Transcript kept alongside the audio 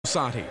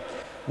Fossati.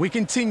 We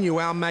continue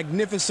our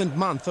magnificent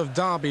month of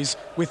derbies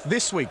with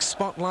this week's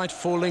spotlight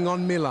falling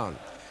on Milan.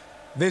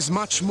 There's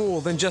much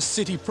more than just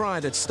city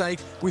pride at stake,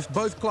 with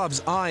both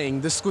clubs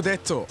eyeing the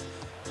Scudetto.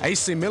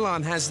 AC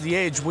Milan has the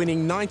edge,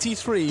 winning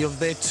 93 of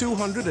their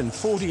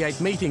 248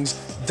 meetings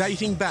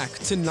dating back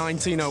to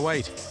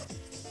 1908.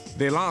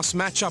 Their last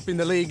matchup in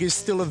the league is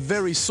still a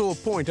very sore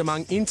point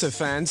among Inter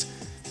fans,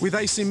 with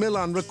AC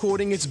Milan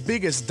recording its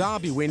biggest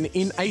derby win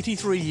in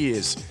 83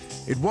 years.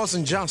 It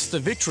wasn't just a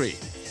victory,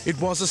 it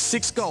was a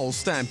 6-goal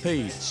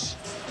stampede.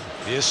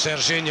 Here's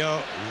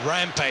Serginho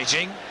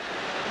rampaging.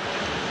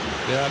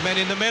 There are men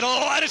in the middle,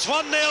 and it's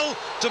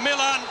 1-0 to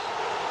Milan.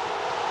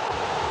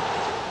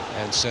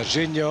 And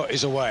Serginho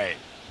is away.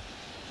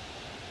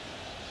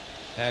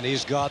 And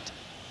he's got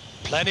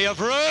plenty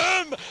of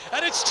room,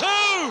 and it's 2!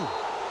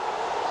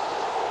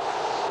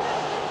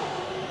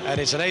 And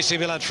it's an AC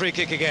Milan free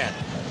kick again.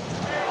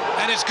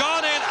 And it's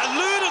gone in,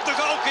 eluded the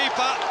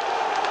goalkeeper,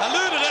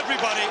 eluded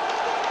everybody.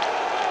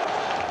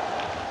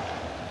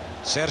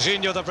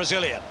 Serginho, the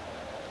Brazilian,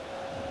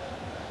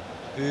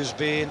 who's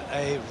been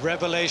a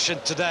revelation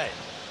today.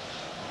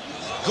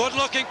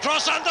 Good-looking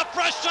cross under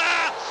pressure,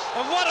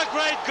 and what a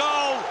great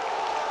goal!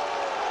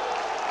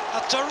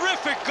 A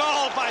terrific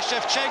goal by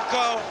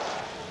Shevchenko.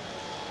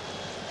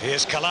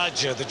 Here's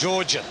Kaladja, the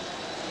Georgian.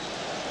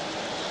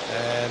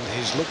 And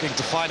he's looking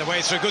to find a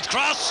way through. Good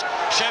cross,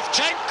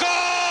 Shevchenko!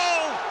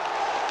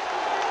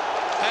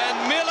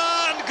 And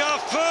Milan go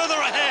further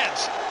ahead.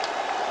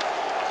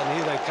 And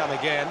here they come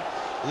again.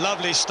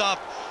 Lovely stop.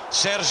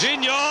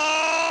 Serginho,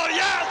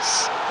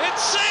 yes!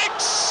 It's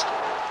 6!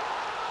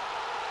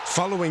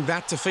 Following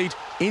that defeat,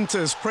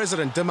 Inter's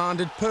president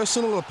demanded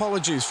personal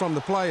apologies from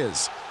the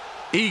players.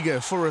 Eager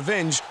for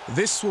revenge,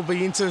 this will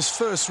be Inter's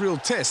first real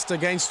test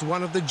against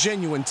one of the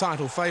genuine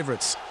title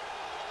favourites.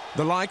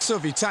 The likes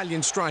of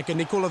Italian striker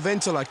Nicola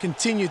Ventola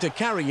continue to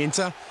carry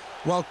Inter,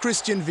 while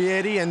Christian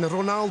Vieri and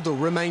Ronaldo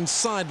remain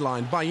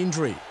sidelined by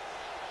injury.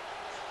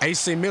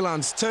 AC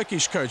Milan's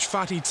Turkish coach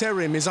Fatih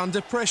Terim is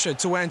under pressure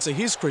to answer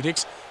his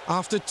critics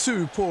after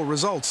 2 poor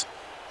results.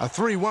 A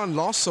 3-1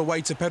 loss away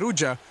to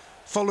Perugia,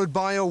 followed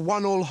by a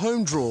 1-1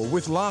 home draw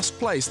with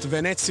last-placed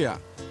Venezia.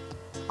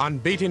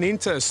 Unbeaten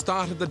Inter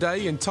started the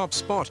day in top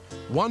spot,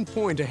 1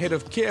 point ahead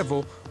of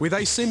Chievo, with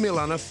AC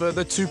Milan a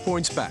further 2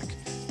 points back.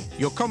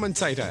 Your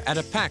commentator at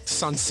a packed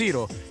San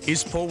Siro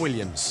is Paul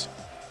Williams.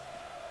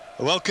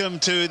 Welcome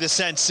to the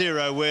San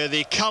Siro, where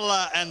the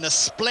colour and the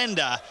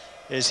splendour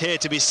is here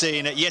to be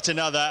seen at yet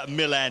another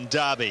Milan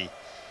derby.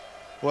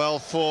 Well,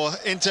 for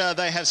Inter,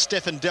 they have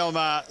Stefan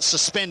Delmar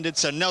suspended,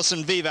 so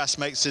Nelson Vivas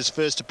makes his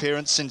first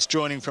appearance since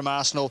joining from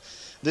Arsenal.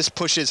 This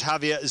pushes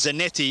Javier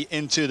Zanetti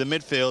into the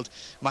midfield.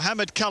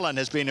 Mohamed Cullen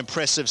has been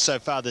impressive so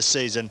far this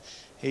season.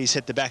 He's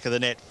hit the back of the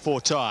net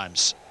 4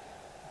 times.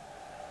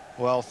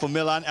 Well, for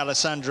Milan,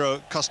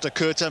 Alessandro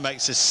Costacurta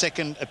makes his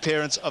second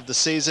appearance of the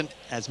season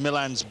as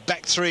Milan's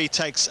back 3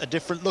 takes a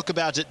different look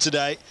about it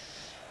today.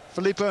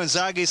 Filippo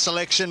Inzaghi's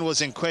selection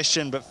was in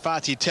question, but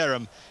Fatih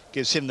Terim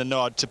gives him the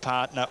nod to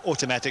partner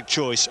automatic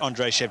choice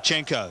Andrei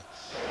Shevchenko.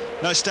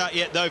 No start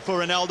yet, though,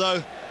 for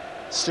Ronaldo.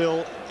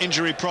 Still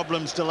injury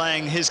problems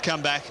delaying his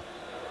comeback.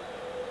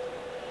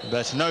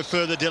 But no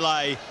further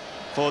delay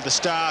for the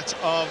start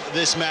of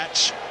this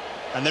match.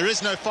 And there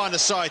is no finer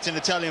sight in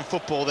Italian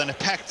football than a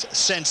packed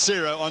San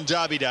Siro on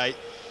Derby Day.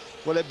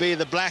 Will it be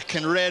the black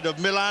and red of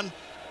Milan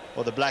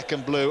or the black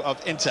and blue of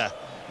Inter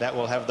that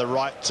will have the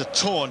right to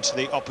taunt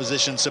the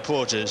opposition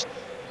supporters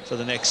for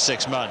the next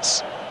 6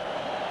 months?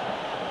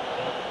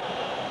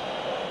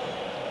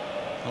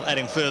 Well,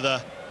 adding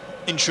further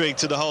intrigue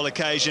to the whole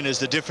occasion is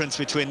the difference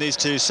between these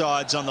two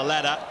sides on the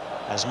ladder,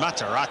 as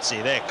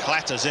Materazzi there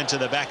clatters into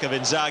the back of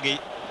Inzaghi.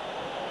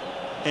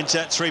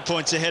 Inter 3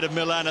 points ahead of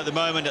Milan at the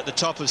moment at the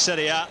top of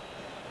Serie A,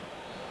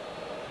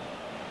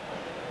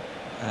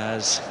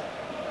 as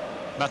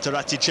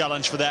Materazzi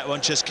challenged for that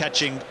one, just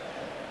catching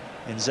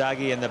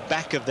Inzaghi in the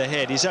back of the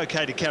head. He's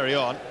okay to carry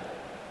on.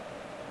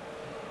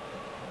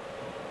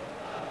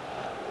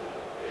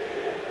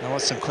 Now,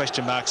 what's some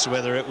question marks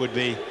whether it would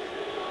be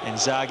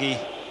Inzaghi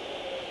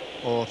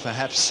or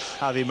perhaps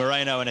Javi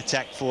Moreno in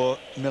attack for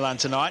Milan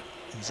tonight.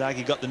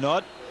 Inzaghi got the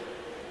nod.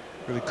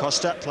 Rui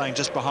Costa playing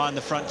just behind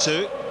the front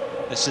 2.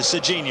 This is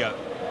Serginho.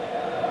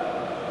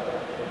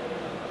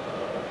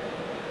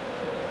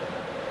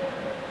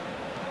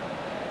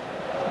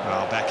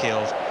 Well,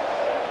 backheeled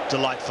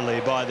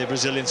delightfully by the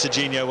Brazilian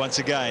Serginho once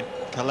again.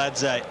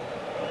 Kaladze.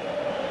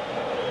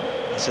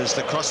 This is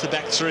across the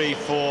back 3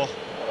 for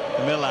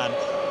Milan.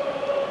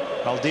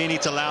 Maldini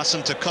to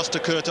Lawson to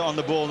Costacurta on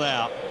the ball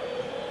now.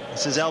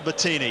 This is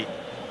Albertini.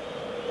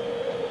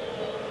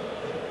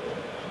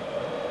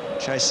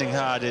 Chasing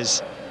hard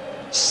is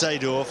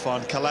Seydorf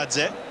on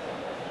Kaladze.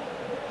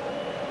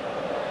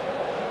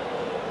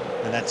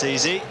 And that's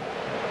easy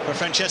for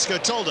Francesco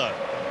Toldo.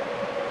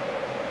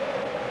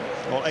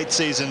 Well, 8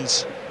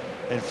 seasons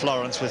in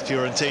Florence with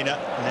Fiorentina.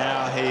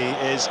 Now he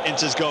is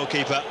Inter's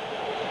goalkeeper.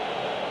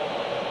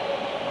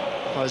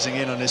 Closing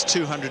in on his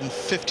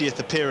 250th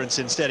appearance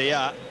in Serie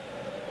A.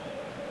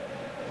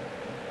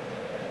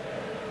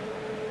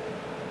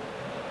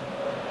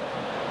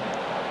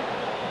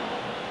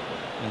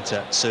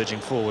 Inter surging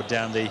forward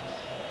down the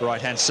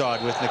right-hand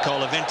side with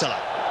Nicola Ventola.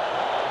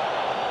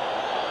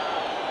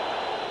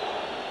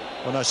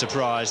 Well, no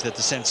surprise that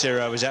the San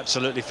Siro is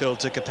absolutely filled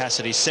to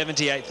capacity.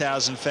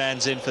 78,000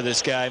 fans in for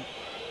this game.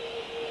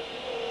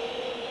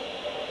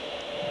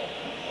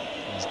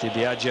 As Di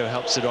Biagio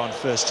helps it on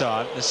first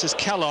time. This is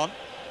Calon.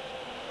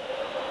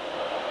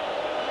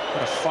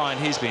 What a find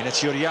he's been.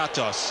 It's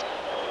Yuriatos.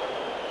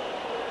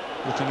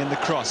 Looking in the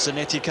cross.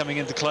 Zanetti coming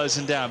in to close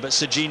him down, but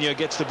Serginho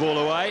gets the ball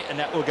away, and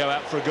that will go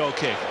out for a goal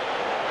kick.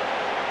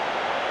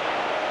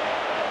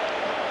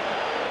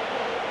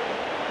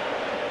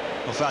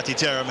 Well, Fatih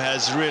Terim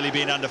has really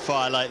been under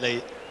fire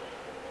lately.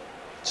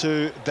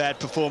 2 bad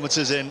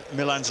performances in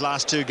Milan's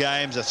last 2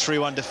 games, a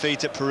 3-1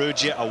 defeat at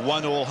Perugia, a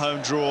 1-1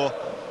 home draw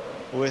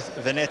with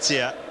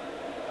Venezia.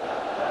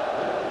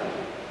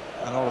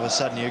 And all of a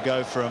sudden you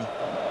go from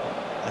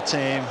a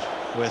team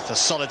with a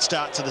solid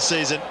start to the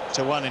season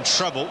to one in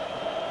trouble,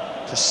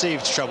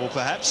 perceived trouble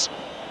perhaps.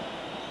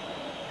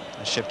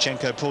 And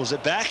Shevchenko pulls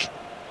it back.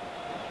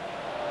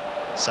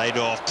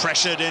 Seydorf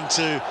pressured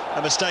into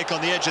a mistake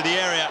on the edge of the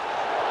area.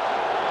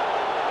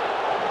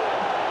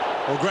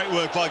 Well, great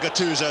work by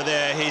Gattuso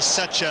there. He's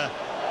such a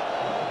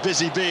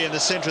busy bee in the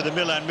centre of the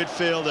Milan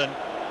midfield, and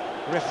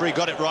the referee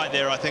got it right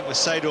there, I think, with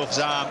Seydorf's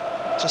arm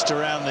just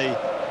around the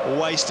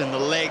waist and the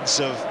legs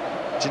of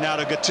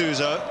Gennaro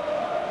Gattuso.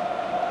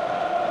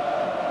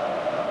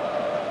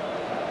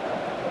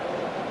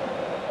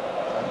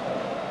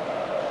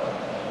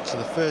 So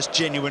the first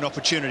genuine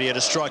opportunity at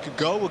a striker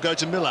goal will go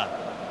to Milan.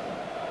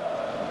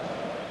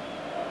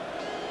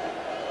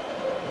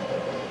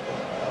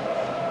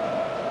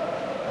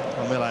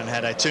 Well, Milan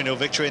had a 2-0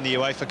 victory in the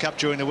UEFA Cup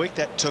during the week.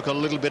 That took a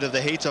little bit of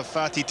the heat off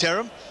Fatih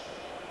Terim.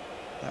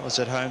 That was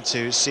at home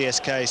to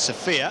CSK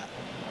Sofia.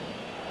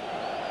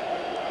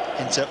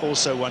 Inter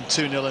also won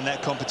 2-0 in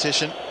that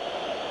competition.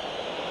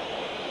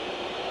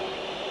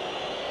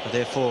 But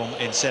their form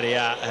in Serie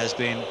A has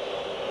been,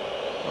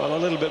 well, a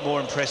little bit more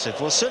impressive.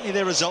 Well, certainly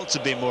their results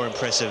have been more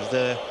impressive.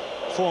 The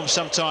form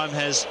sometimes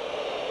has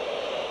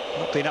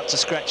not been up to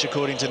scratch,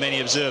 according to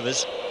many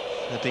observers.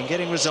 They've been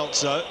getting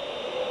results, though.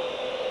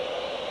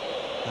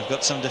 They've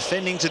got some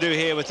defending to do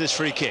here with this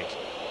free kick.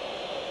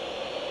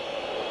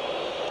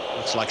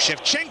 Looks like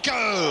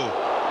Shevchenko!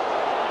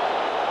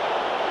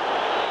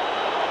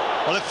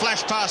 Well, it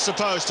flashed past the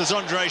post as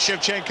Andrei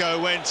Shevchenko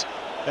went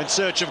in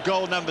search of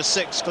goal number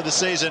 6 for the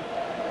season.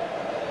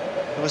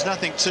 There was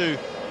nothing too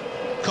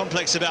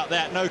complex about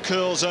that. No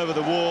curls over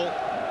the wall,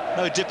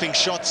 no dipping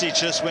shots. He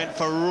just went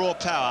for raw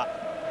power.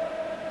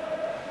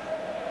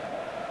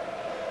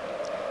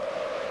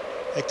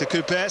 Hector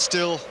Cooper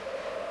still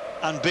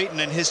unbeaten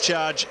in his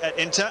charge at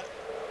Inter.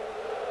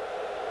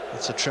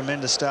 It's a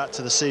tremendous start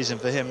to the season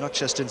for him, not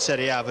just in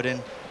Serie A, but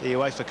in the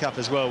UEFA Cup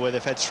as well, where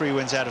they've had 3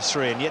 wins out of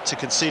 3 and yet to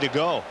concede a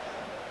goal.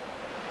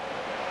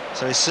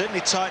 So he's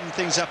certainly tightened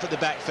things up at the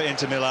back for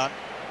Inter Milan.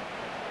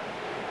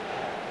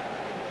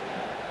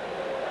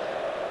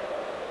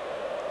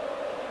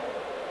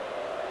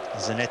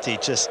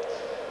 Zanetti just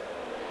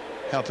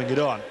helping it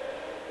on.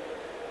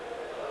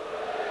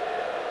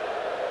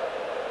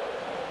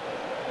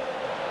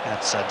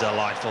 That's a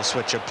delightful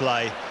switch of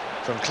play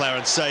from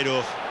Clarence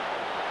Seydorf.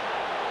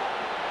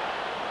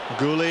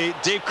 Gulli,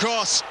 deep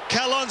cross,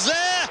 Calon's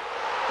there,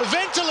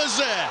 Ventola's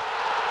there.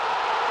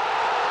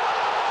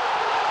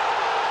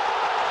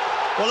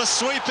 Well, a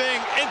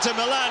sweeping Inter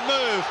Milan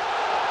move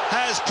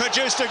has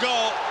produced a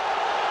goal.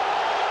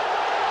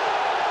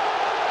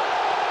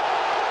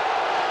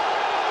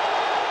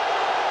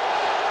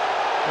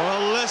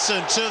 Well,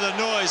 listen to the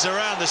noise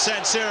around the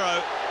San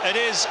Siro. It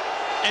is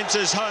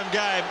Inter's home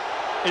game,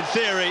 in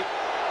theory.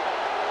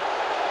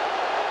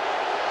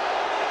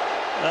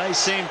 They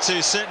seem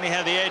to certainly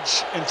have the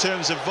edge in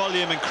terms of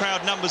volume and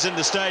crowd numbers in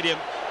the stadium.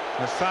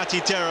 And Fatih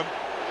Terim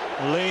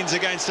leans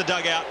against the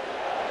dugout.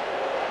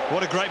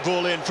 What a great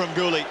ball in from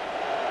Gulli.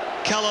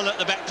 Calon at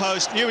the back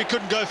post, knew he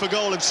couldn't go for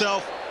goal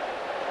himself.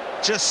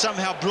 Just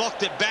somehow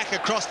blocked it back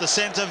across the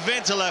centre.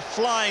 Ventola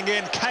flying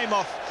in, came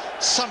off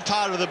some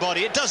part of the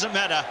body. It doesn't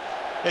matter.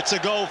 It's a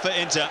goal for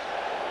Inter.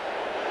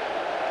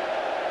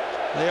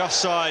 The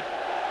offside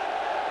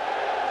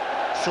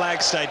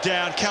flag stayed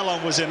down.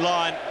 Calon was in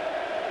line.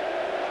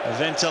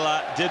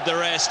 Ventola did the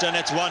rest, and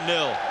it's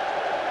 1-0.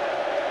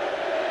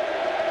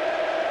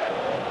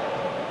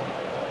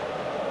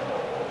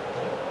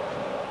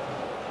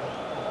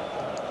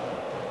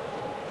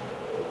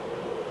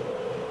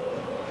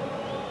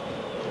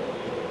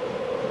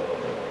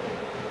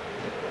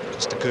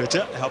 Just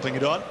Kurta helping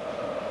it on.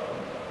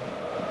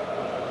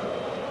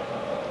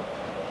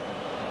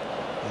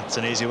 That's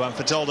an easy one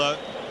for Toldo.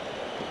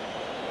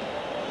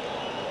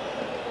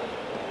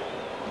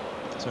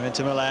 So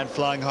Inter Milan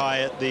flying high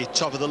at the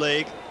top of the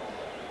league.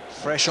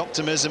 Fresh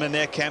optimism in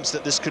their camps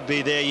that this could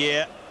be their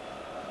year,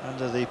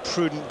 under the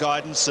prudent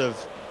guidance of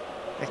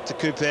Hector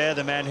Cooper,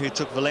 the man who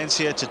took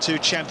Valencia to 2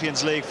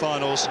 Champions League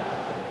finals.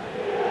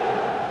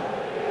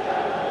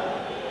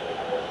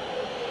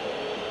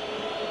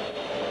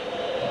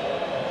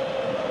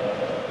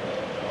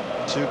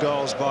 2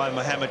 goals by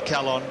Mohamed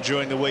Kallon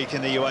during the week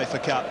in the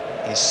UEFA Cup.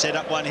 He's set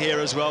up one here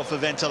as well for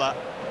Ventola.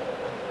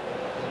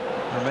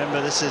 Remember,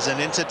 this is an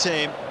Inter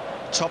team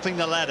topping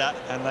the ladder,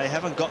 and they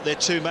haven't got their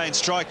 2 main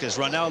strikers.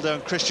 Ronaldo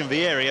and Christian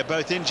Vieri are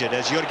both injured,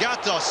 as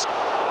Georgatos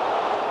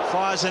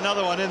fires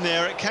another one in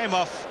there. It came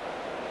off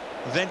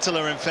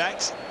Ventola, in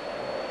fact,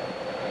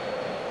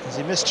 as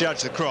he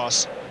misjudged the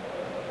cross.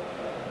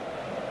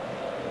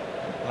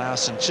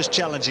 Lawson just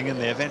challenging in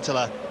there.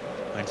 Ventola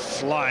went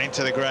flying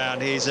to the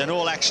ground. He's an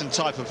all-action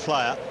type of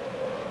player.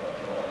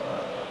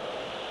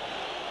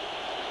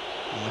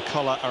 And the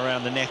collar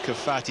around the neck of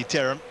Fatih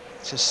Terim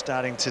just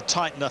starting to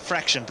tighten a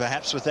fraction,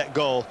 perhaps, with that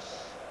goal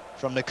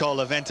from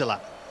Nicola Ventola.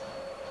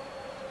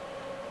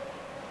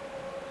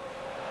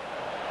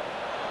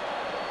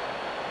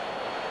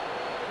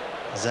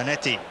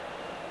 Zanetti.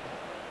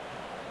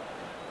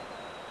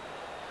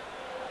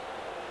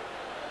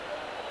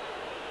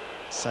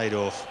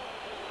 Seedorf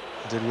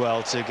did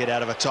well to get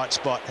out of a tight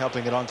spot,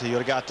 helping it on to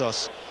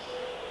Georgatos.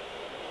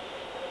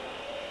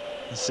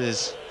 This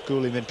is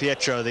Guglielmin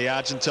Pietro, the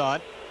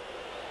Argentine.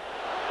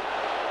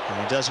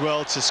 And he does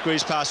well to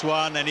squeeze past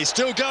one, and he's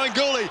still going,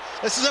 Gulli.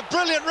 This is a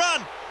brilliant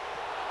run.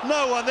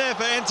 No one there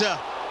for Inter.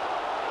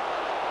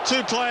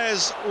 2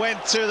 players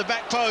went to the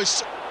back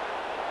post.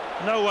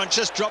 No one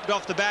just dropped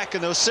off the back,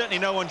 and there was certainly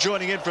no one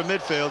joining in from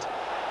midfield.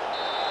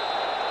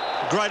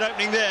 Great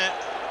opening there.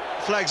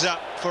 Flags up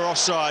for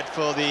offside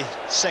for the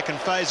second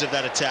phase of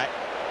that attack.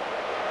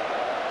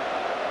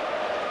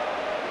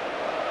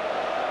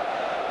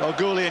 Well,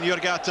 Gulli and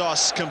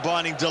Georgatos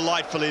combining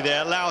delightfully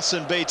there.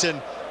 Lawson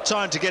beaten.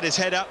 Time to get his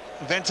head up.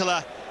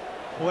 Ventola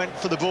went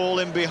for the ball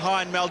in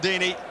behind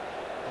Maldini.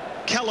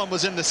 Kallon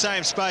was in the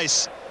same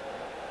space.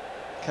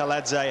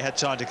 Kaladze had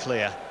time to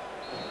clear.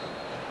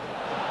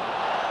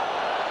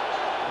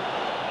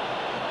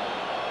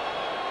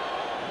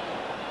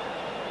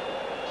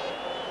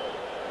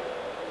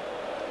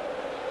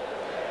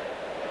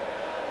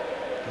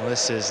 Well,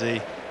 this is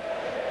the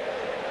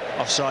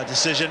offside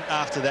decision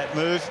after that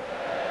move.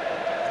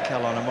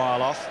 Kallon a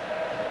mile off.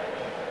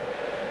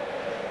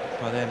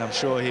 By then, I'm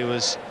sure he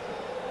was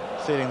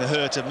feeling the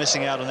hurt of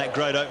missing out on that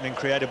great opening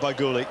created by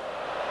Gulli.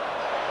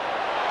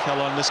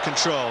 Kallon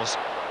miscontrols.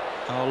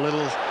 Oh,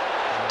 little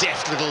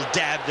deft little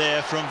dab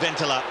there from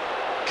Ventola.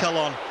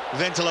 Kallon,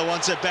 Ventola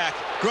wants it back.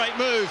 Great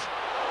move.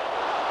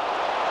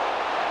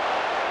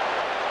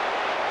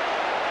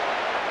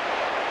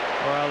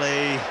 Well,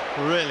 he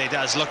really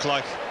does look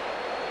like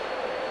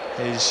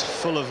he's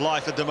full of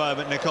life at the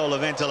moment, Nicola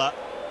Ventola.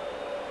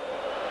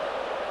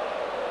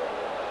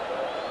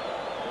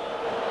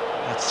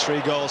 That's 3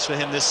 goals for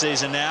him this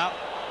season now.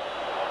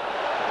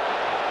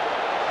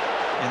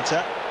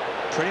 Inter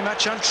pretty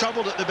much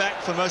untroubled at the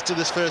back for most of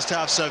this first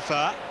half so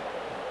far.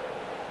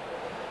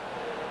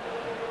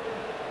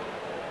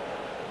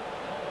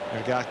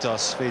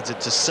 Georgatos feeds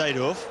it to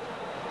Seedorf.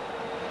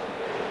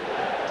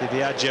 Di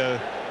Biagio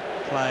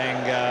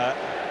playing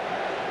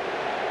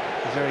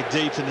very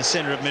deep in the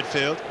centre of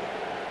midfield.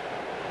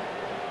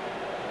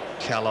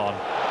 Kallon.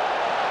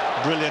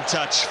 Brilliant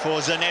touch for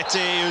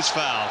Zanetti, who's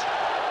fouled.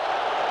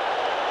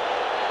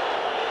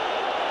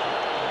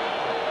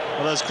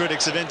 Well, those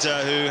critics of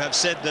Inter who have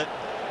said that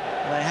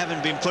they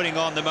haven't been putting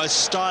on the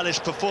most stylish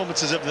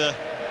performances of the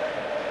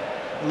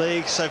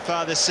league so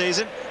far this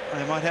season,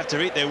 they might have to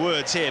eat their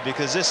words here,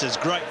 because this is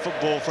great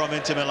football from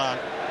Inter Milan.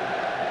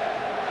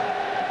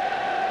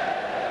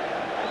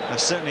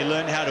 They've certainly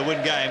learned how to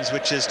win games,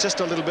 which is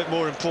just a little bit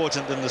more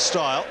important than the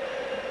style.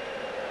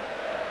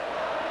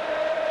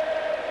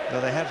 Though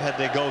they have had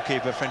their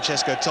goalkeeper,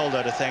 Francesco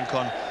Toldo, to thank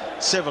on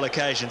several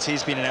occasions.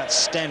 He's been an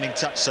outstanding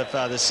touch so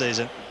far this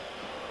season.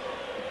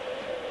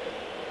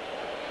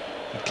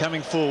 And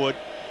coming forward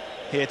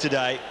here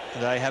today,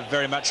 they have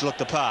very much looked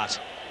the part.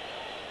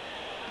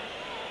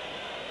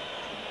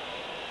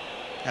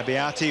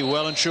 Abbiati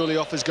well and truly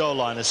off his goal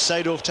line as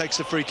Seedorf takes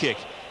the free kick.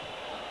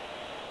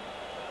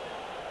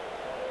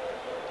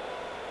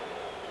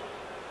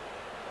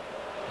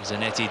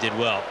 Zanetti did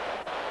well.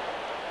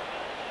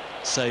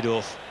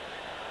 Seedorf.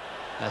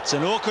 That's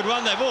an awkward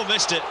one. They've all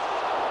missed it.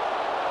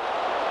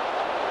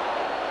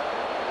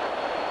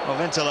 Well,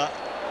 Ventola,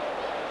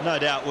 no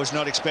doubt, was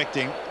not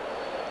expecting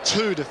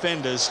 2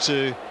 defenders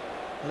to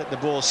let the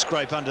ball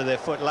scrape under their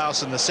foot.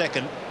 Lawson the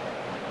second.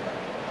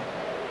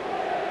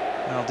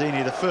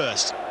 Maldini the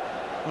first.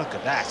 Look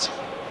at that.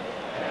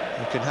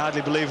 You can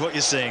hardly believe what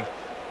you're seeing.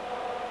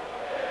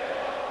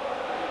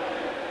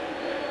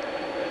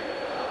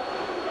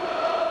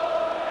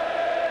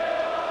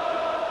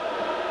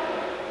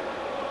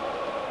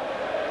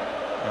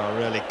 Oh,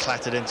 really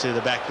clattered into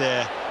the back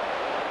there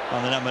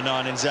on the number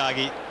 9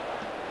 Inzaghi.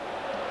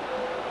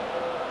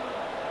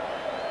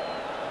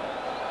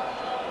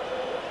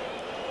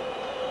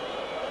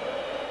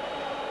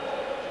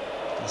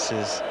 This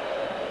is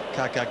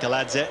Kaka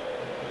Kaladze.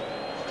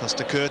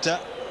 Costa Curta.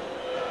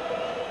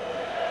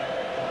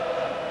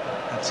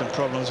 Had some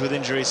problems with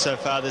injuries so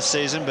far this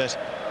season, but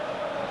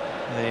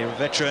the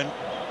veteran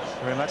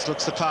very much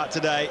looks the part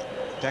today.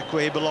 Back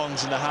where he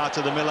belongs, in the heart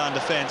of the Milan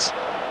defence.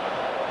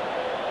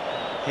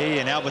 He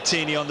and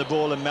Albertini on the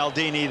ball, and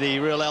Maldini, the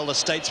real elder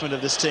statesman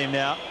of this team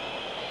now.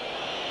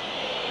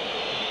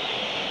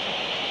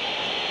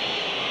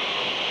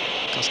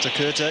 Costa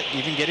Curta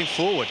even getting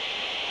forward.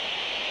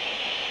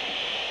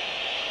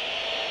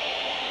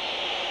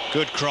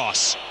 Good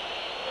cross.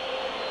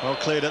 Well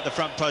cleared at the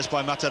front post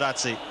by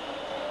Materazzi.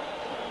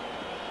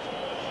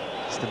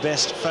 It's the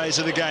best phase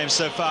of the game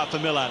so far for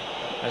Milan,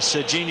 as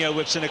Serginho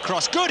whips in a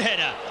cross. Good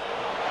header.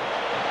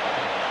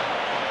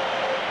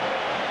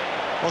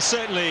 Well,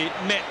 certainly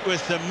met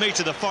with the meat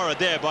of the forehead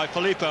there by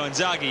Filippo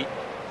Inzaghi.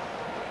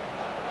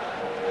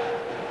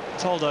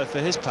 Toldo, for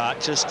his part,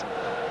 just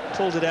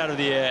pulled it out of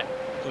the air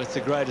with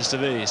the greatest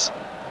of ease.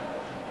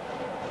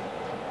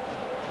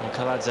 And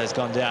Kaladze's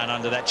gone down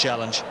under that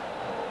challenge.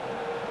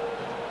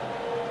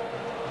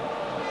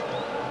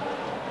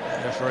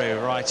 The referee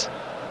right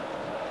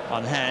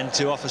on hand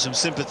to offer some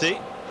sympathy.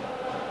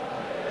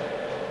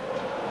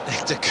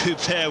 Hector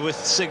Coupe with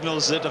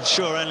signals that I'm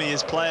sure only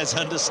his players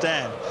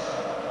understand.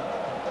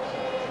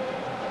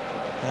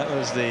 That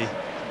was the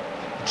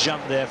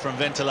jump there from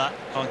Ventola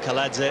on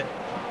Kaladze.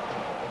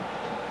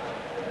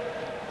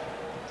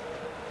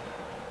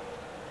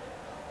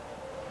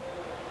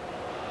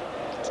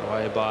 It's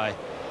away by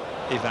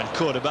Ivan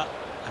Cordoba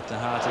at the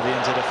heart of the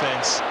Inter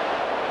defence.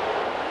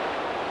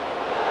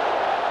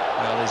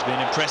 Well, he's been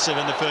impressive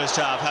in the first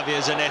half.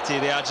 Javier Zanetti,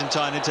 the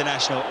Argentine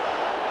international.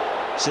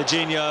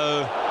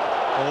 Serginho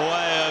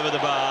way over the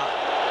bar,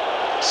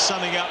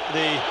 summing up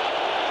the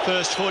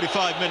first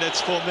 45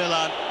 minutes for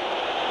Milan.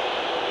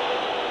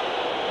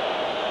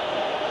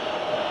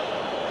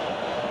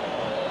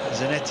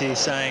 Zanetti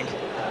saying,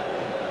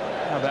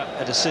 how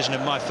about a decision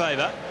in my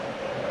favour?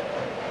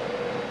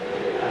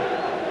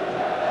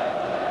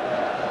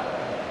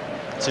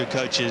 Two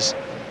coaches,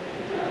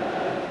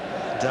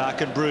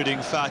 dark and brooding,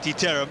 Fatih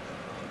Terim.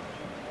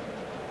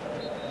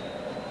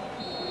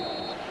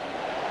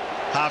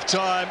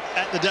 Half-time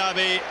at the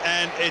derby,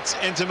 and it's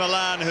Inter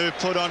Milan who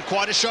put on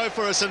quite a show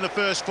for us in the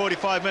first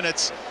 45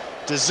 minutes,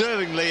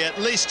 deservingly at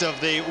least of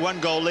the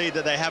one-goal lead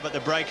that they have at the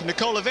break.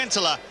 Nicola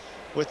Ventola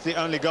with the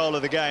only goal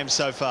of the game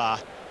so far.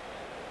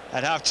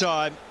 At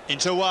half-time,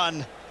 Inter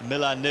 1,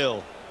 Milan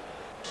 0.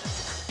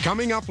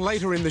 Coming up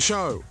later in the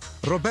show,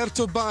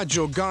 Roberto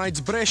Baggio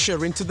guides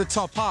Brescia into the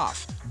top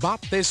half,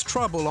 but there's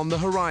trouble on the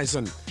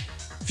horizon.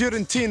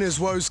 Fiorentina's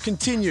woes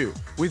continue,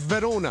 with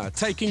Verona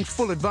taking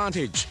full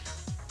advantage.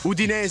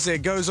 Udinese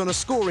goes on a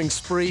scoring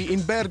spree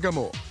in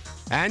Bergamo,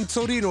 and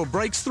Torino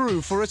breaks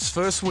through for its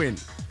first win.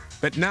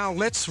 But now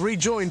let's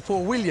rejoin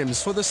Paul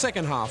Williams for the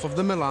second half of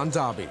the Milan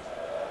derby.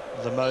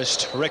 The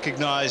most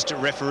recognised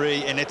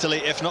referee in Italy,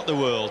 if not the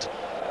world.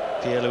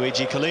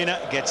 Pierluigi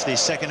Collina gets the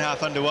second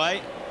half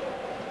underway.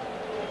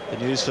 The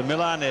news for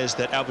Milan is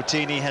that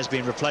Albertini has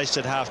been replaced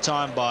at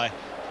half-time by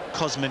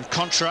Cosmin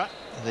Contra,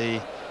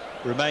 the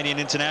Romanian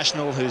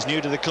international who's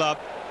new to the club.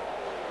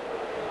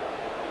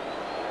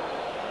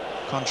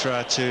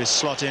 Contra to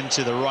slot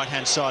into the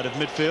right-hand side of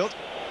midfield.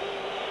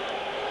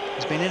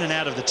 He's been in and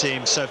out of the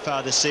team so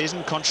far this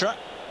season, Contra.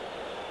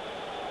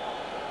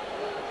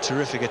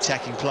 Terrific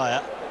attacking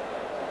player.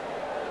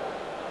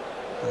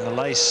 And the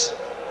lace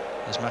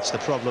is much the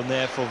problem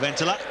there for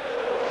Ventola,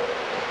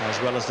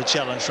 as well as the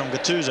challenge from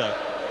Gattuso.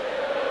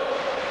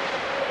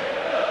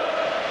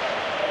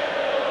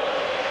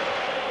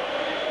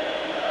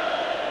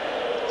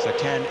 So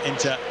can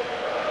Inter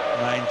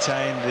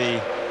maintain the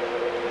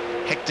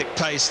hectic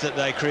pace that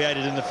they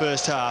created in the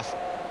first half?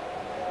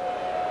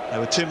 They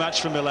were too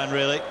much for Milan,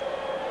 really.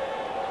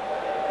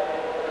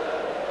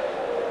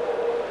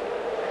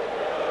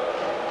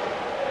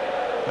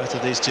 Both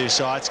of these two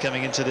sides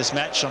coming into this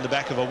match on the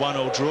back of a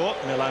 1-1 draw.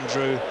 Milan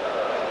drew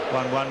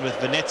 1-1 with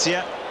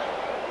Venezia.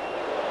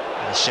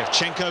 And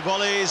Shevchenko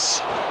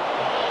volleys.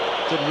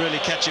 Didn't really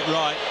catch it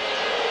right.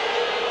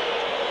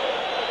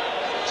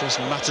 Just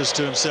mutters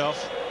to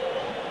himself.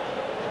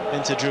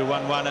 Inter drew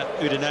 1-1 at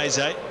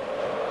Udinese.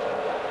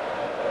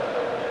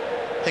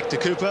 Hector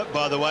Cooper,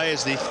 by the way,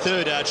 is the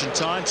third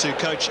Argentine to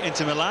coach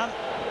Inter Milan.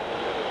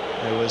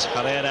 There was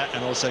Herrera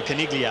and also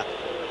Caniglia.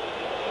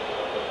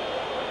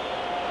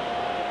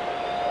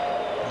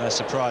 No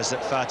surprise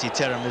that Fatih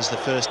Terim is the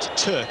first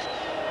Turk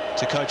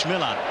to coach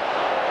Milan.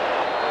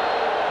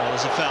 Well,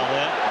 there's a foul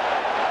there.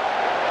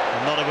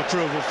 A nod of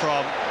approval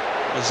from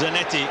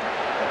Zanetti.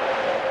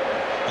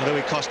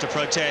 Rui Costa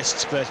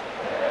protests, but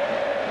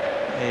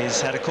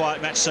he's had a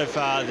quiet match so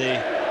far, the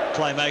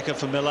playmaker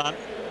for Milan.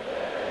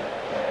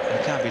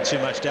 There can't be too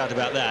much doubt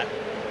about that.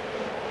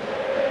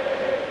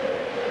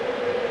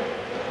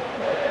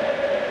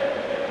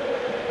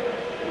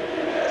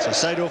 So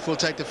Seedorf will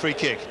take the free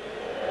kick.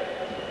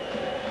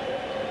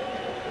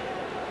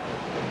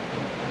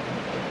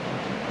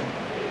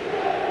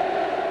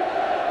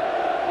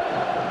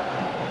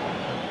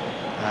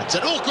 That's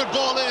an awkward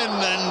ball in,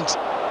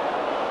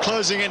 and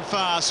closing in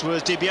fast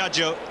was Di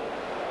Biagio.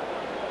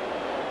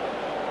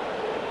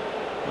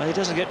 Well, he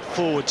doesn't get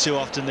forward too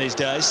often these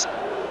days.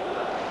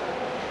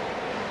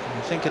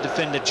 I think a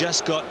defender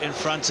just got in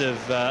front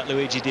of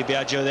Luigi Di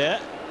Biagio there.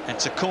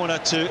 It's a corner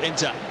to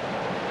Inter.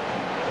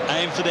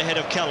 Aim for the head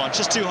of Callon,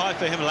 just too high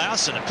for him.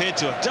 Lawson appeared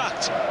to have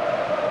ducked.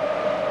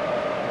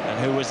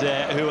 And who was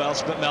there? Who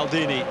else but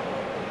Maldini?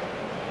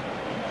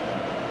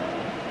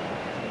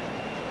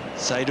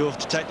 Seydorf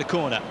to take the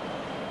corner.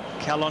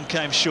 Callon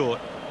came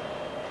short.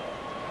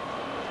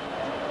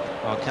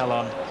 Well,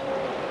 Callon,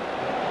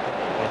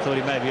 I thought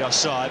he may be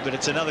offside, but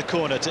it's another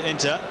corner to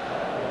enter.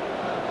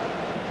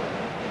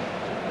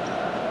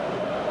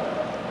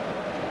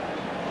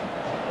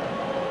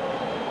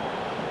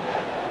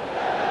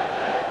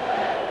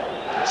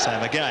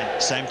 Same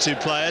again, same two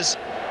players.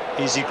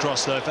 Easy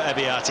cross though for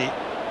Abiati.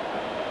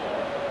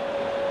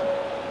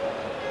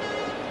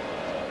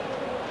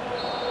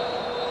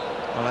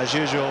 Well, as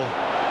usual,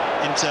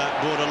 Inter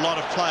bought a lot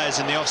of players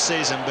in the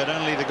off-season, but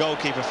only the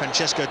goalkeeper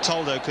Francesco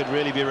Toldo could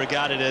really be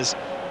regarded as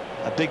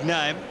a big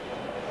name.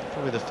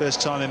 Probably the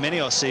first time in many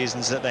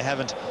off-seasons that they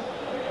haven't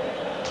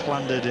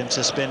plundered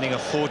into spending a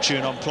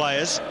fortune on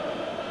players.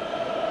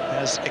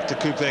 Has Hector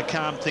Cooper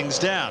calmed things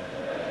down?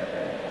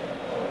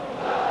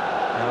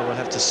 Well, we'll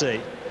have to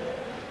see.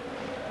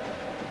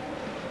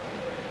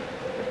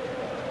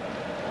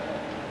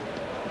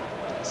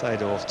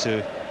 Seydorf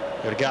to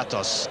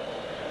Gatos.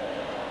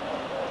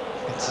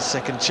 It's a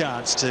second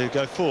chance to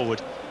go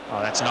forward.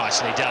 Oh, that's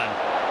nicely done.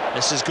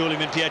 This is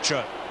Gulimin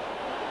Pietro.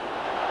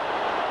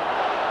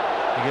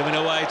 Given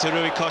away to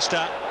Rui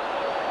Costa.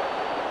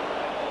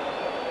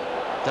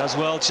 Does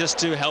well just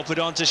to help it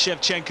on to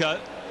Shevchenko.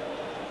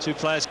 Two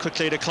players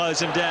quickly to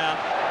close him down.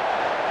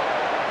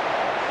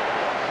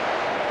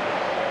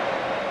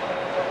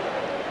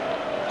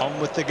 On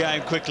with the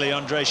game quickly,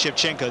 Andrei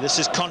Shevchenko. This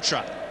is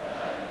Contra.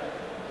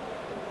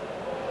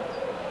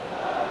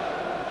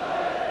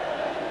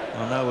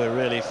 Well, nowhere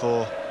really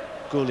for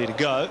Gulli to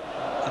go.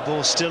 The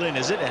ball's still in,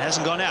 is it? It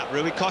hasn't gone out.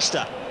 Rui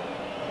Costa.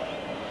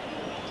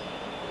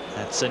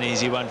 That's an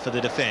easy one for the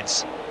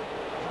defence.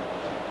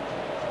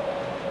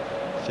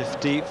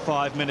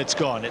 55 minutes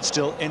gone. It's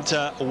still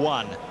Inter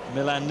 1,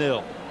 Milan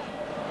 0.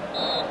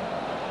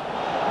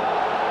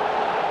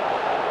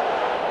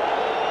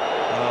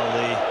 Well,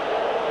 the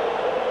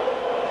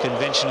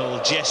conventional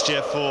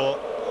gesture for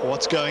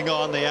what's going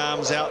on, the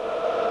arms out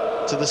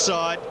to the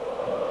side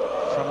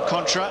from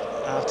Contra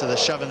after the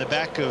shove in the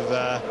back of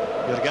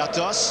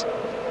Gatos.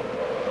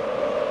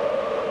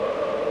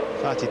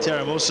 Fatih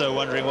Terim also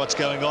wondering what's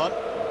going on.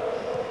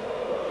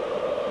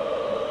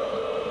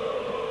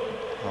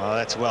 Oh,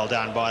 that's well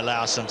done by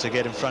Lawson to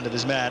get in front of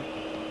his man.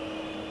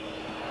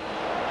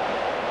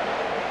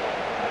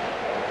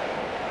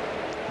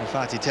 And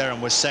Fatih Terim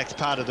was sacked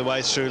part of the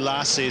way through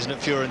last season at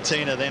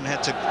Fiorentina, then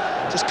had to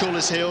just cool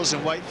his heels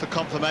and wait for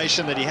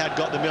confirmation that he had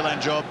got the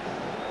Milan job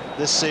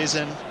this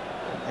season.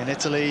 In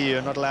Italy,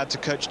 you're not allowed to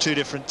coach two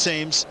different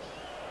teams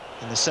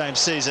in the same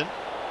season.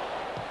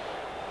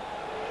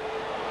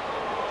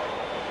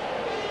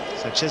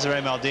 So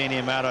Cesare Maldini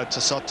and Mauro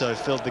Tassotto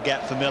filled the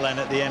gap for Milan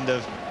at the end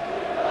of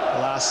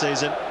last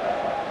season.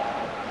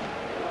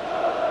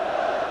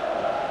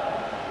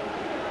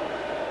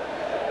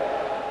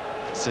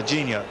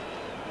 Serginho.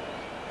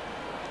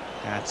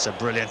 That's a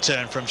brilliant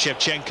turn from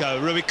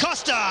Shevchenko. Rui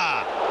Costa!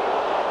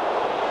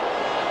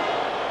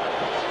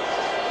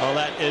 Well,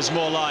 that is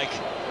more like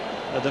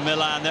the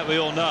Milan that we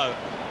all know.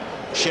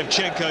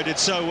 Shevchenko did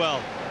so well.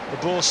 The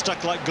ball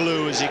stuck like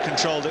glue as he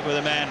controlled it with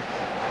a man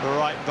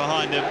right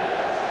behind him.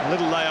 A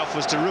little layoff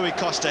was to Rui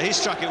Costa. He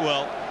struck it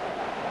well.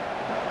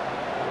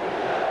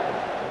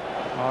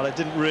 Well, it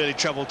didn't really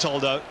trouble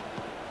Toldo.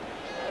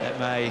 That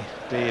may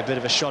be a bit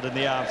of a shot in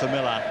the arm for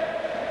Milan.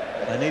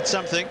 They need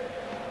something.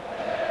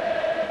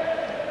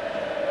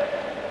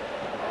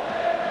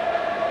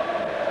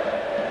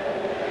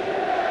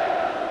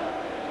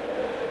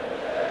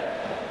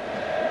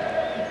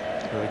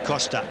 Rui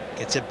Costa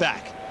gets it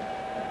back.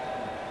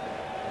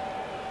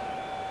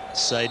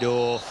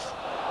 Seydorf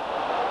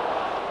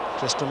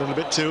just a little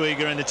bit too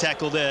eager in the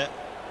tackle there.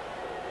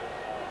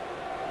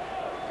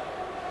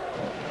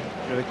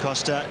 Rui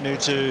Costa, new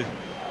to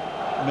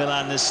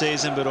Milan this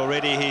season, but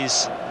already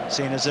he's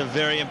seen as a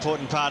very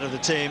important part of the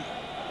team.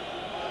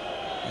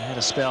 He had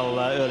a spell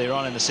earlier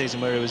on in the season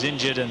where he was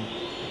injured, and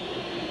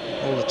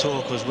all the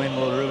talk was when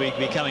will Rui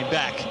be coming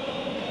back.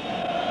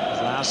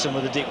 Larson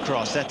with a deep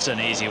cross. That's an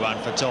easy one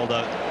for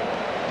Toldo.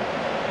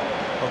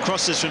 Well,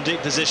 crosses from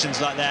deep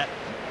positions like that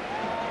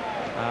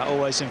are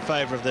always in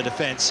favour of the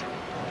defence.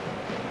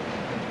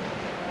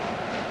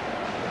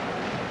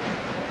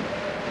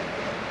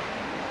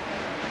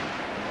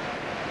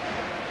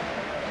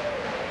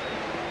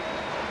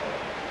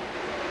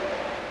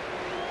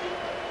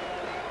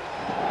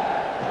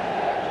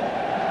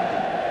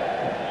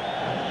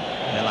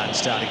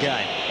 Start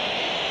again.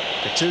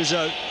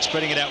 Gattuso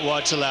spreading it out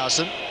wide to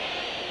Lawson.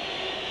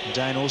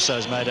 Dane also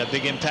has made a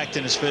big impact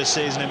in his first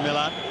season in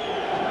Milan.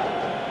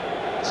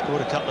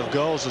 Scored a couple of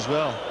goals as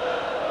well.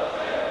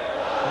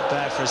 Not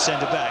bad for a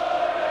centre-back.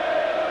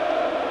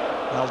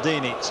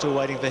 Maldini still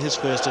waiting for his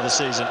first of the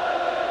season.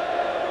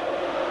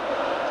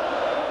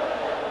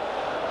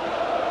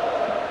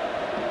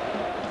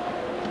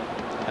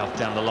 Help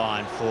down the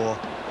line for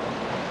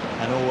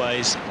an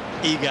always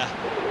eager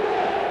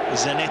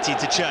Zanetti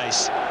to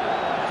chase.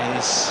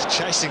 He's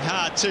chasing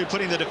hard too,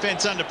 putting the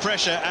defence under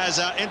pressure as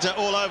Inter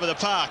all over the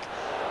park.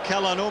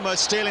 Callon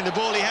almost stealing the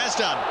ball. He has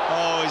done.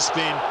 Oh, he's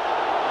been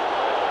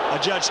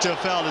adjudged to have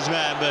fouled his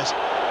man, but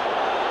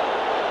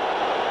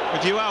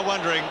if you are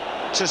wondering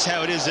just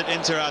how it is that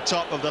Inter are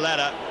top of the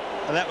ladder,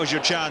 that was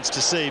your chance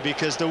to see,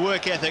 because the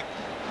work ethic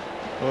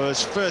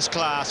was first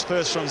class,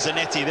 first from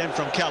Zanetti, then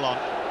from Callon.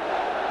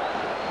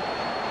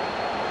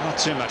 Not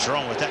too much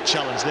wrong with that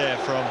challenge there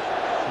from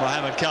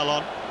Mohamed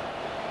Callon.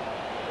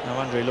 No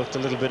wonder he looked a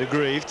little bit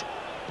aggrieved.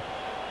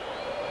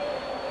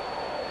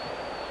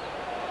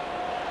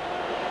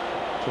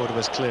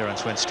 Cordoba's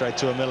clearance went straight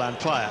to a Milan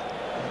player.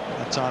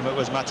 That time it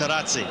was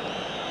Materazzi.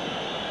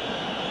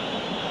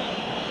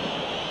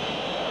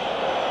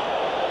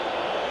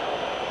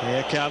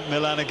 Here come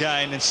Milan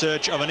again in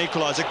search of an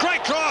equaliser.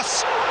 Great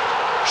cross!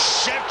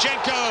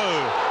 Shevchenko!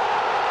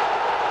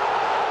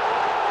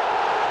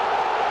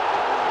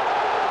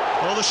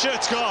 Well, the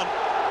shirt's gone.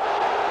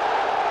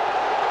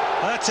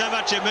 That's how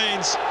much it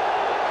means.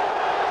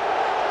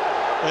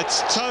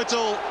 It's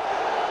total,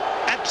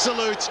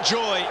 absolute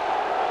joy.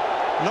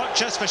 Not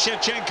just for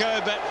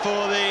Shevchenko, but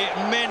for the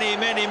many,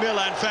 many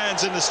Milan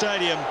fans in the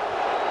stadium.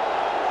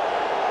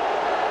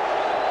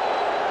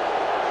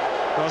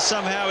 Well,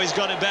 somehow he's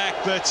got it back,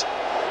 but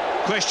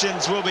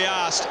questions will be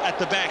asked at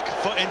the back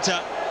for Inter.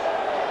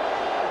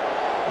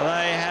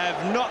 They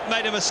have not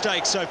made a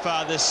mistake so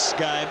far this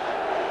game,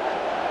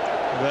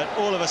 but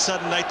all of a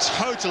sudden they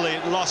totally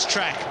lost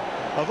track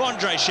of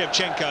Andrei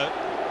Shevchenko.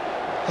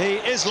 He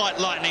is like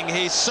lightning,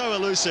 he's so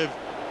elusive,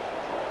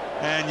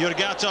 and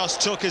Jurgatos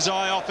took his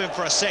eye off him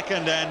for a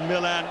second, and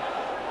Milan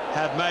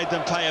have made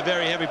them pay a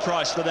very heavy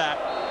price for that.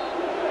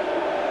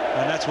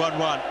 And that's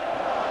 1-1.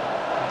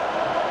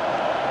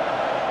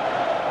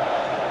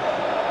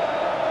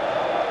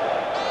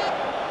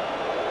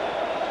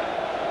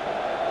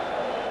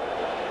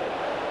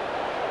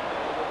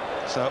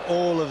 So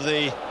all of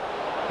the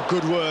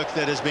good work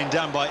that has been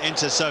done by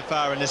Inter so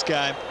far in this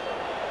game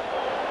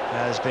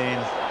has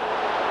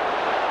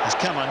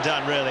come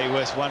undone, really,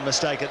 with one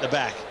mistake at the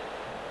back.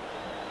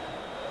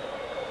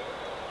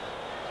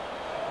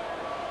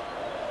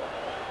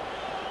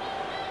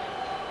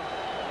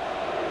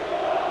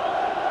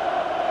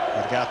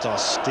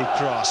 Gatos, deep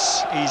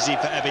cross, easy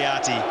for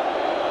Abiati.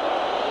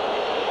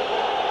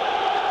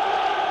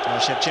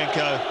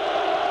 Shevchenko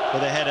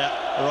with a header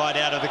right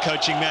out of the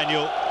coaching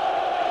manual.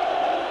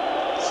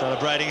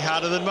 Celebrating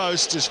harder than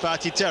most is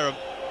Fatih Terim.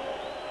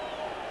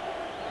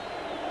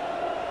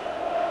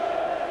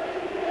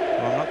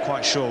 Well, I'm not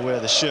quite sure where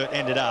the shirt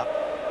ended up.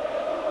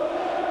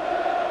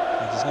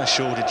 There's no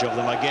shortage of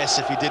them, I guess,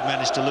 if he did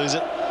manage to lose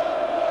it.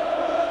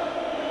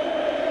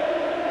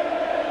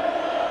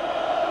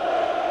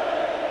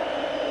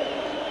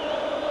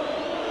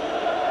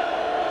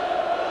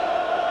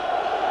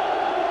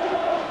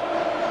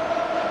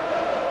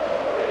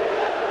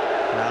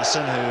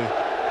 Larson, who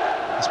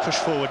has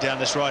pushed forward down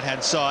this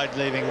right-hand side,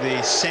 leaving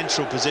the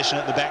central position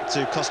at the back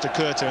to Costa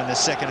Curta in the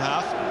second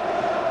half.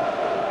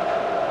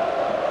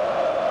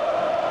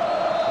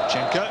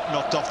 Shevchenko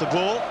knocked off the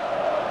ball,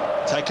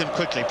 taken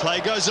quickly, play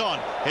goes on,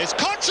 here's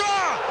Contra!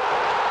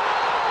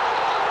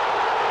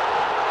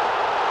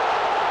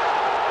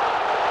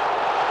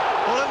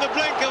 Well, in the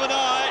blink of an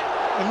eye,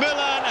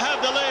 Milan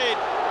have the lead.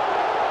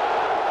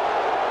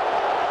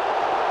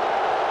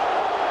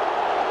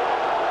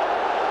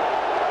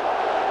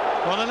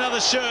 Well, another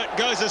shirt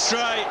goes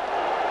astray.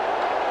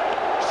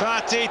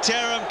 Fatih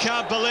Terim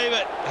can't believe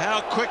it.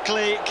 How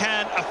quickly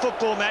can a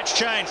football match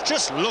change?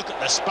 Just look at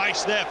the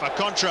space there for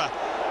Contra.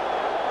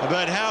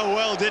 But how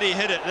well did he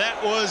hit it?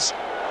 That was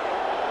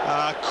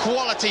a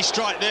quality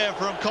strike there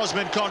from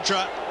Cosmin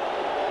Contra.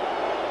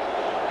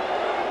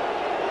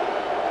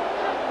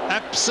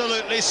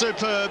 Absolutely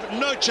superb.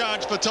 No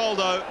chance for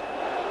Toldo.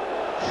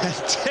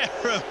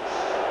 Terim,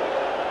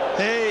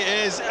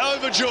 he is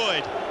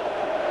overjoyed.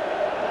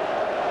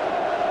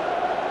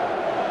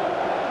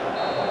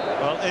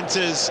 Well,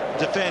 Inter's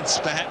defence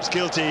perhaps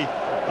guilty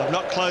of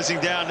not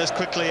closing down as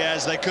quickly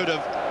as they could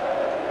have.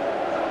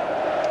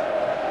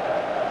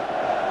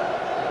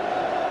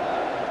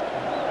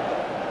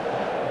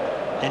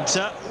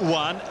 Inter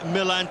 1,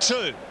 Milan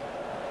 2.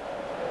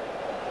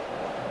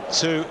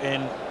 2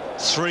 in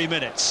 3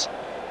 minutes.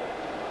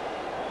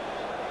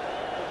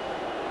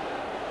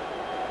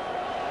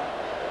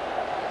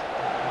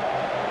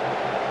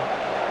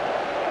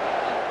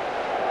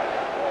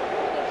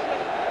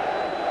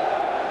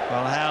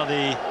 Well, how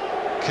the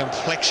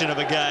complexion of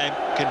a game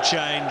can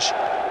change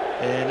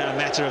in a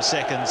matter of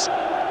seconds.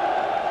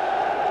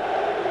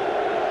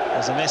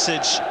 There's a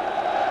message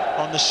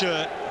on the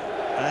shirt.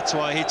 That's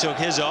why he took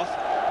his off.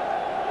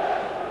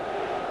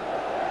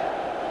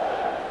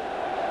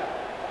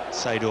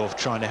 Seedorf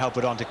trying to help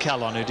it on to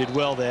Callon, who did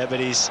well there, but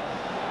he's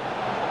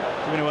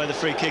giving away the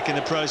free kick in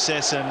the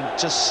process, and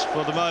just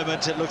for the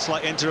moment it looks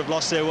like Inter have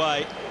lost their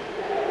way.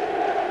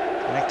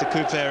 Hector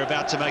Coupe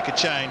about to make a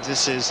change.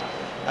 This is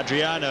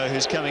Adriano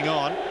who's coming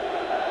on.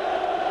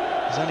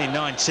 He's only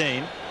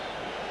 19.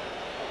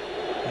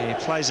 He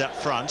plays up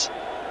front.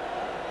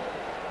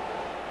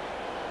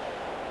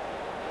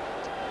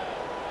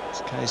 It's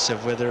a case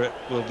of whether it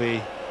will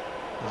be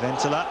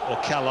Ventila or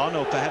Calon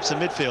or perhaps a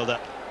midfielder.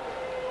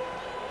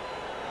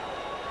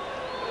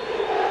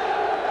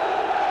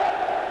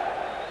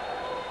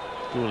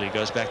 Gooley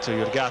goes back to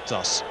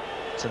Jurgatos.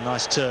 It's a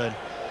nice turn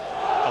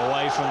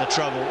away from the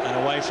trouble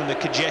and away from the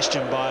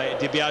congestion by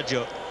Di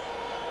Biagio.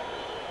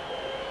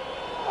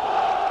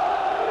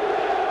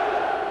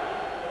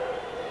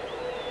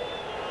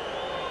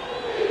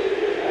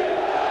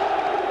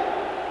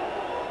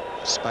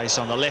 Space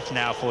on the left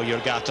now for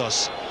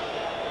Jurgatos.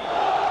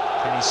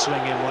 Can he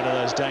swing in one of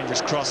those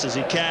dangerous crosses?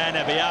 He can.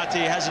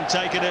 Abiati hasn't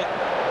taken it.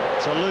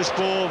 It's a loose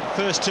ball.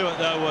 First to it,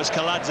 though, was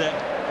Kaladze,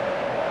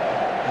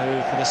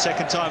 who, for the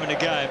second time in the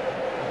game,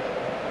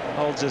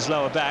 holds his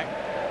lower back.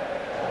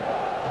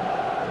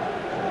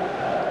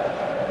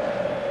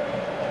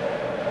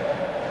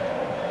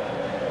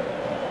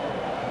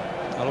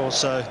 And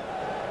also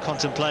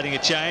contemplating a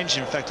change,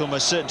 in fact,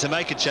 almost certain to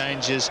make a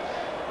change, is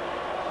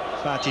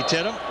Fatih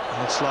Terim.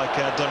 Looks like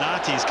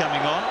Donati's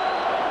coming on.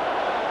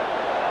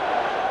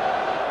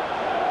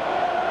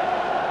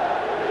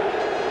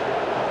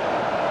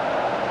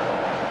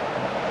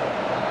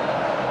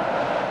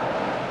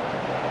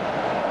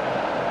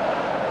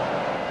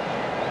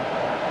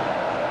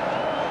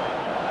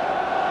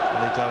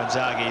 Filippo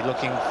Inzaghi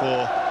looking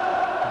for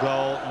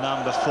goal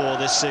number 4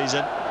 this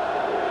season.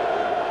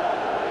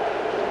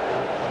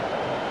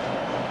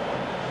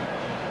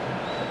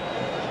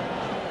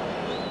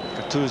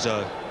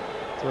 Gattuso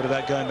thought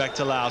about going back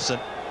to Lawson,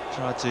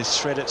 tried to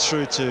thread it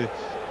through to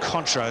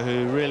Contro,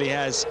 who really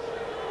has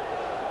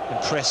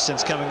impressed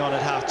since coming on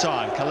at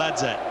half-time.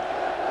 Kaladze.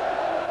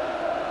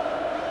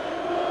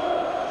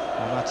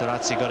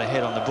 Materazzi got a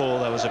head on the ball.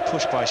 There was a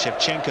push by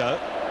Shevchenko.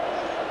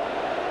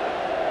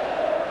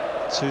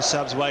 2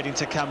 subs waiting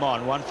to come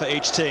on, 1 for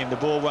each team. The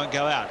ball won't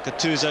go out.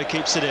 Gattuso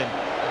keeps it in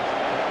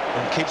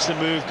and keeps the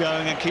move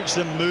going and keeps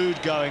the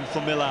mood going for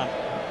Milan.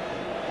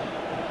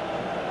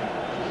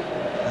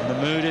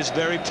 The mood is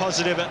very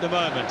positive at the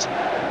moment.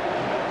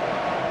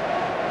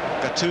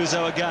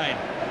 Gattuso again.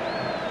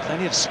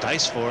 Plenty of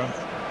space for him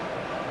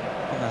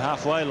on the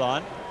halfway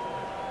line.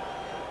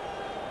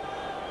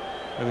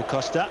 Rui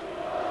Costa.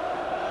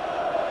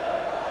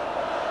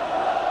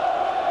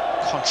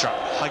 Contra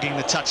hugging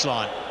the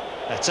touchline.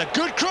 That's a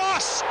good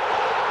cross!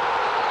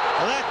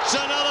 That's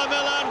another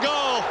Milan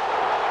goal.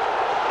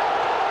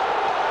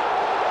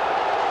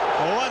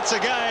 Once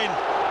again,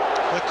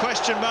 the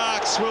question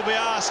marks will be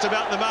asked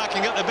about the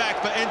marking at the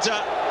back for Inter.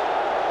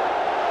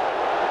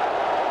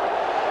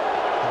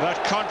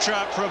 But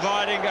Contra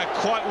providing a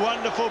quite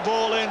wonderful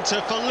ball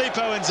into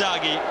Filippo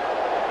Inzaghi.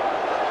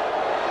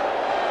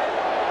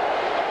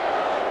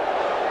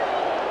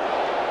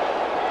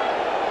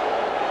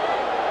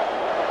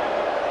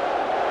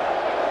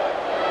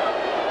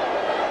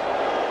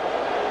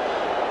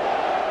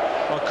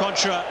 Well,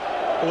 Contra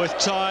with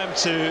time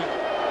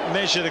to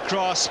measure the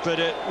cross, but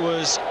it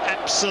was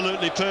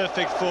absolutely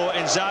perfect for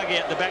Inzaghi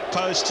at the back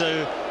post,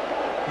 to,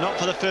 not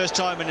for the first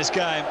time in this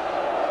game,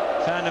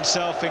 found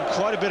himself in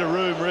quite a bit of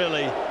room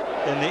really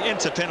in the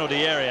Inter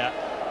penalty area.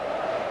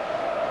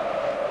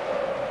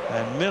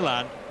 And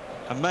Milan,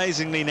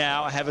 amazingly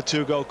now, have a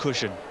 2-goal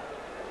cushion.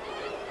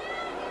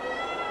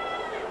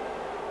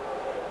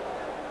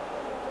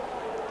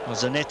 Well,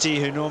 Zanetti,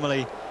 who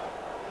normally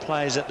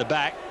plays at the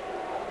back,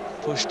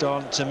 pushed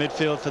on to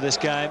midfield for this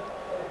game.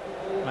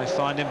 May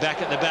find him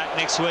back at the back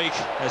next week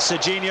as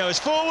Serginho is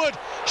forward.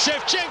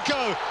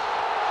 Shevchenko!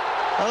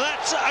 Well,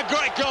 that's a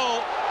great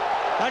goal.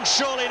 And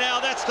surely now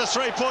that's the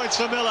 3 points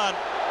for Milan.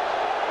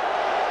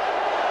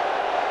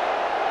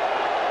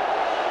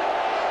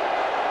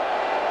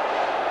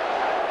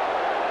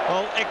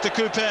 Well, Hector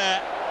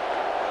Cooper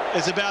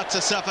is about to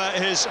suffer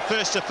his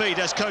first defeat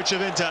as coach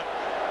of Inter.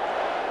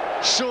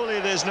 Surely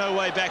there's no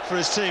way back for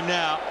his team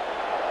now.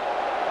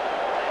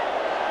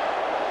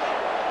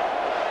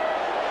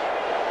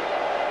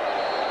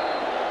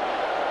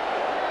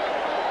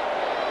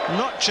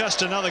 Not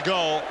just another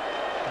goal,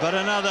 but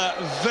another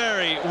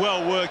very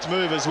well-worked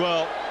move as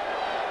well.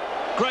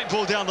 Great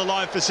ball down the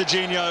line for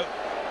Serginho.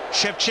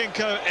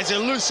 Shevchenko as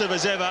elusive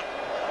as ever.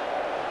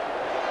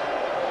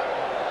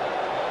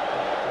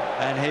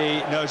 And he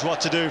knows what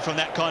to do from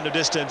that kind of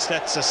distance.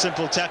 That's a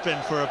simple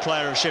tap-in for a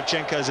player of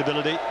Shevchenko's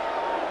ability.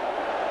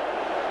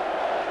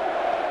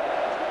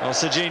 Well,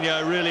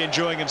 Serginho really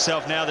enjoying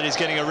himself now that he's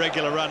getting a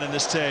regular run in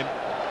this team.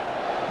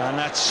 And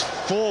that's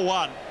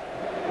 4-1.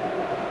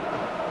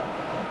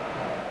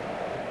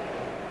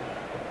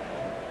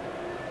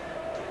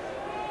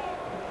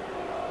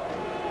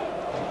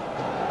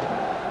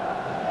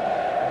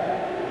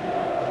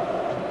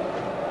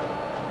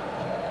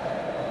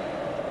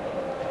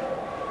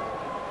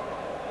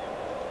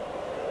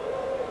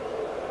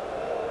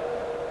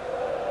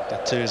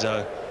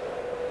 Gattuso,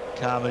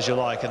 calm as you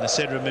like in the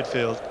centre of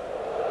midfield.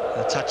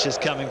 The touches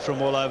coming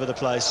from all over the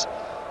place.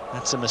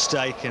 That's a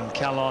mistake, and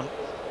Calon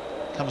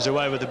comes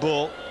away with the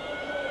ball.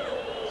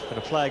 Got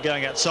a player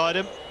going outside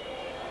him.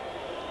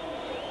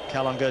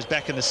 Calon goes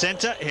back in the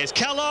centre. Here's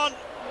Calon.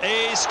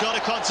 He's got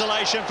a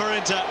consolation for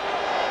Inter.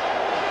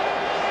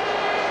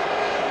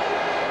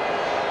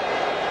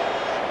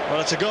 Well,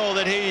 it's a goal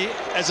that he,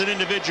 as an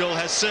individual,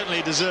 has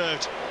certainly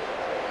deserved.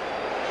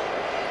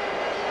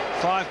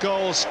 5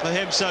 goals for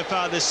him so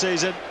far this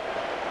season.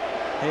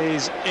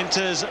 He's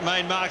Inter's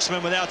main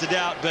marksman without a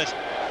doubt, but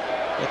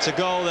it's a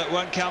goal that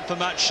won't count for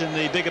much in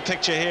the bigger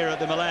picture here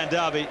at the Milan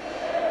derby.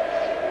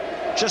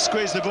 Just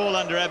squeezed the ball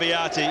under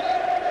Abbiati.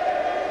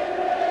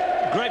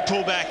 Great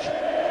pullback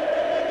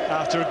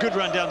after a good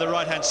run down the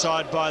right-hand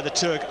side by the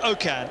Turk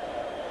Okan.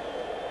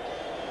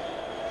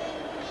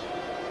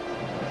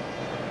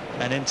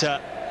 And Inter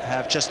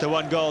have just the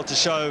 1 goal to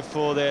show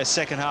for their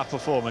second half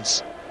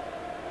performance.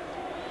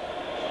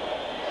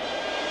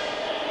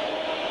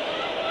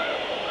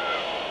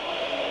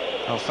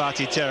 Oh,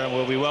 Fatih Terim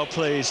will be well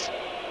pleased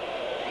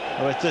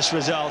with this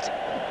result.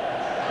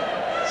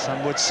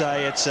 Some would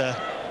say it's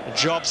a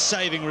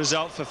job-saving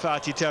result for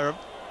Fatih Terim.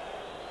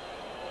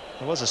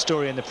 There was a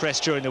story in the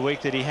press during the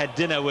week that he had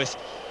dinner with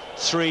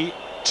 3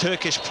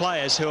 Turkish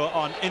players who are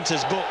on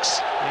Inter's books.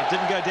 It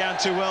didn't go down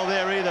too well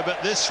there either,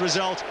 but this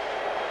result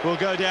will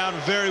go down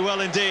very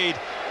well indeed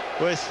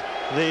with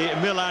the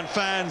Milan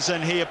fans,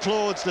 and he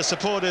applauds the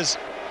supporters.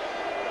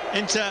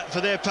 Inter,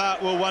 for their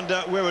part, will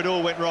wonder where it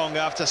all went wrong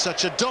after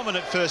such a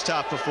dominant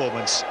first-half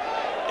performance.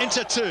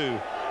 Inter 2,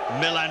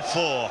 Milan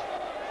 4.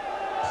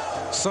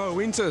 So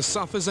Inter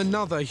suffers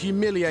another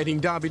humiliating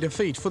derby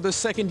defeat for the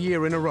 2nd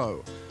year in a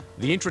row.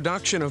 The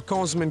introduction of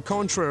Cosman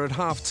Contra at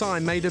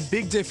half-time made a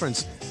big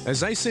difference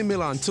as AC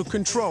Milan took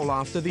control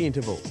after the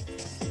interval.